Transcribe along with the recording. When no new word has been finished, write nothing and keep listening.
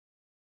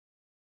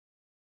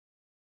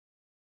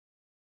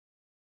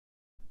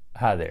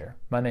Hi there,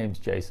 my name is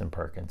Jason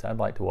Perkins. I'd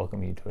like to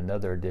welcome you to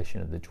another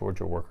edition of the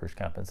Georgia Workers'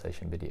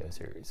 Compensation video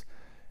series.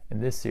 In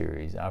this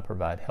series, I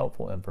provide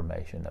helpful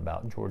information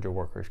about Georgia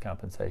workers'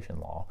 compensation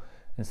law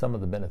and some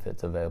of the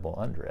benefits available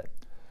under it.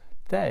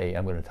 Today,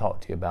 I'm going to talk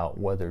to you about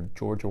whether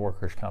Georgia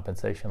workers'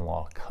 compensation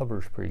law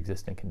covers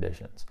pre-existing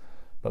conditions.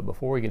 But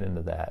before we get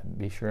into that,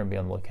 be sure and be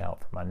on the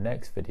lookout for my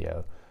next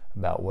video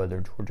about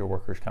whether Georgia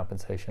workers'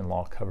 compensation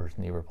law covers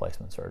knee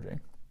replacement surgery.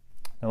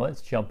 Now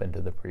let's jump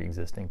into the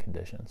pre-existing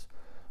conditions.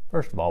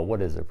 First of all,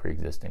 what is a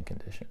pre-existing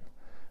condition?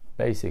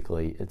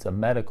 Basically, it's a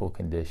medical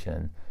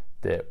condition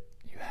that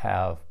you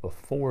have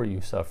before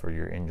you suffer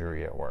your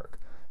injury at work.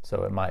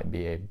 So it might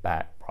be a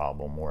back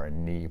problem or a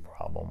knee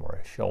problem or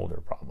a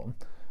shoulder problem,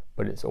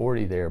 but it's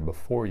already there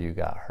before you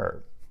got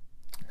hurt.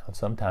 Now,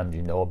 sometimes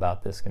you know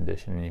about this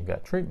condition and you've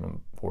got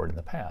treatment for it in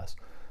the past.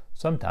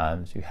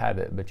 Sometimes you have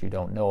it, but you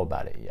don't know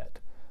about it yet.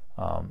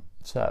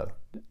 So,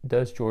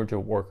 does Georgia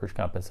workers'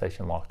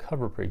 compensation law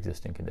cover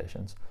pre-existing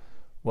conditions?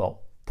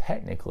 Well,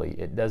 technically,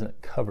 it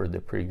doesn't cover the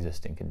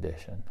pre-existing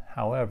condition.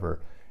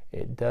 However,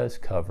 it does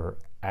cover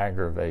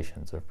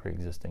aggravations of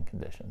pre-existing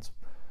conditions.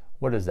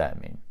 What does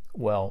that mean?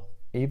 Well,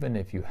 even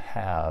if you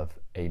have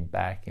a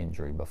back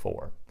injury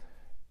before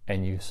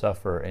and you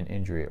suffer an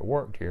injury at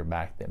work to your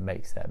back that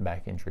makes that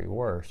back injury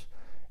worse,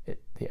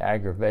 the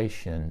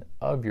aggravation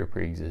of your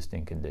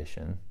pre-existing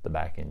condition, the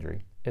back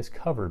injury, is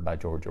covered by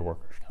Georgia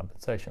workers'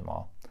 compensation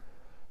law.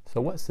 So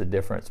what's the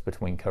difference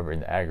between covering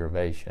the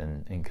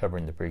aggravation and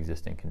covering the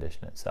pre-existing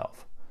condition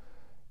itself?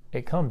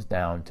 It comes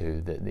down to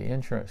that the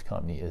insurance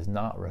company is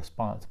not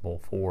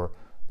responsible for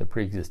the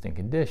pre-existing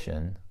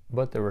condition,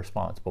 but they're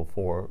responsible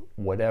for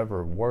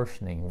whatever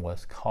worsening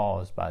was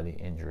caused by the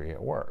injury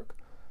at work.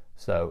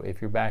 So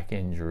if your back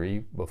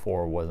injury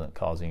before wasn't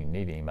causing you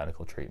need any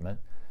medical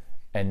treatment,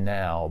 and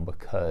now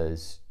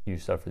because you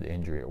suffered the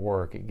injury at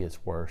work, it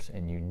gets worse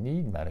and you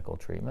need medical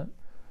treatment,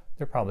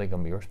 they're probably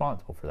going to be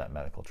responsible for that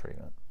medical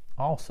treatment.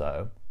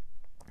 Also,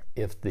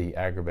 if the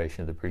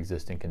aggravation of the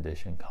pre-existing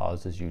condition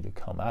causes you to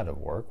come out of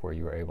work where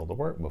you were able to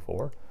work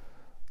before,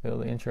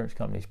 the insurance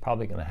company is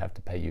probably going to have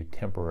to pay you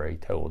temporary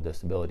total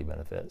disability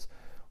benefits,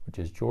 which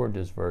is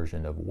Georgia's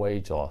version of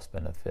wage loss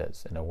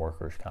benefits in a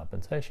workers'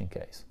 compensation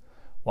case,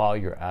 while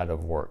you're out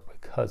of work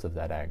because of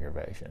that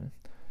aggravation.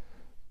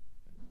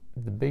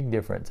 The big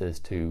difference as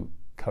to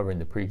covering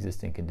the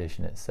pre-existing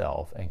condition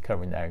itself and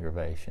covering the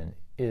aggravation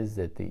is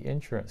that the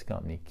insurance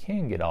company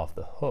can get off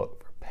the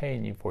hook for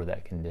paying you for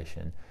that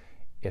condition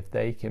if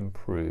they can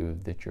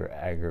prove that your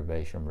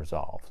aggravation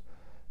resolves.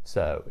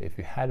 So if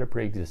you had a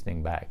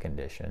pre-existing back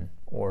condition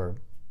or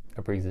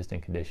a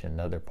pre-existing condition in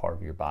another part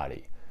of your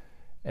body,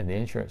 and the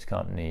insurance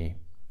company,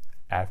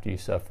 after you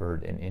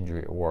suffered an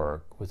injury at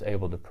work, was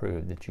able to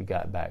prove that you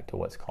got back to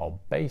what's called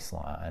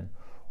baseline,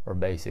 or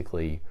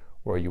basically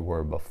where you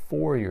were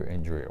before your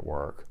injury at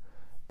work,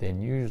 then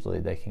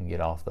usually they can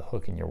get off the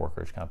hook in your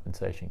workers'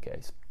 compensation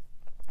case.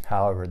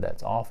 However,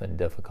 that's often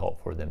difficult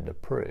for them to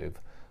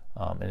prove,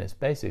 and it's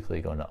basically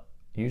going to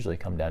usually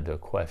come down to a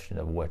question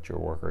of what your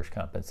workers'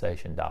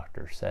 compensation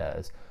doctor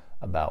says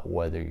about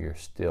whether you're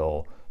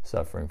still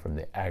suffering from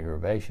the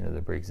aggravation of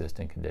the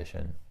pre-existing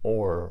condition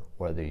or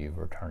whether you've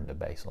returned to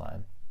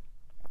baseline.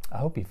 I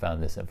hope you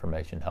found this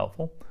information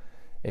helpful.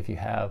 If you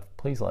have,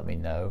 please let me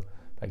know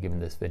by giving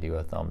this video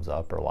a thumbs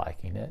up or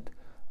liking it,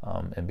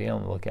 and be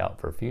on the lookout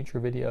for future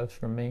videos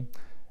from me.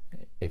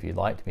 If you'd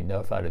like to be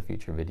notified of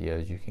future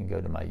videos, you can go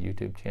to my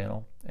YouTube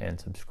channel and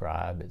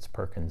subscribe. It's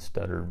Perkins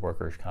Studdard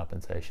Workers'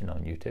 Compensation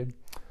on YouTube.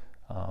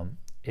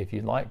 If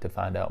you'd like to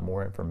find out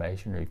more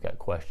information or you've got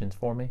questions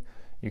for me,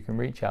 you can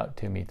reach out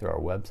to me through our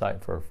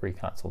website for a free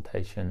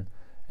consultation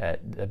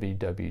at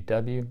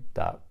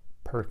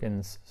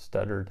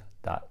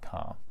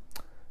www.perkinsstuddard.com.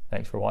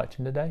 Thanks for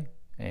watching today,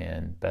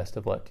 and best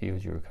of luck to you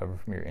as you recover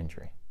from your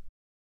injury.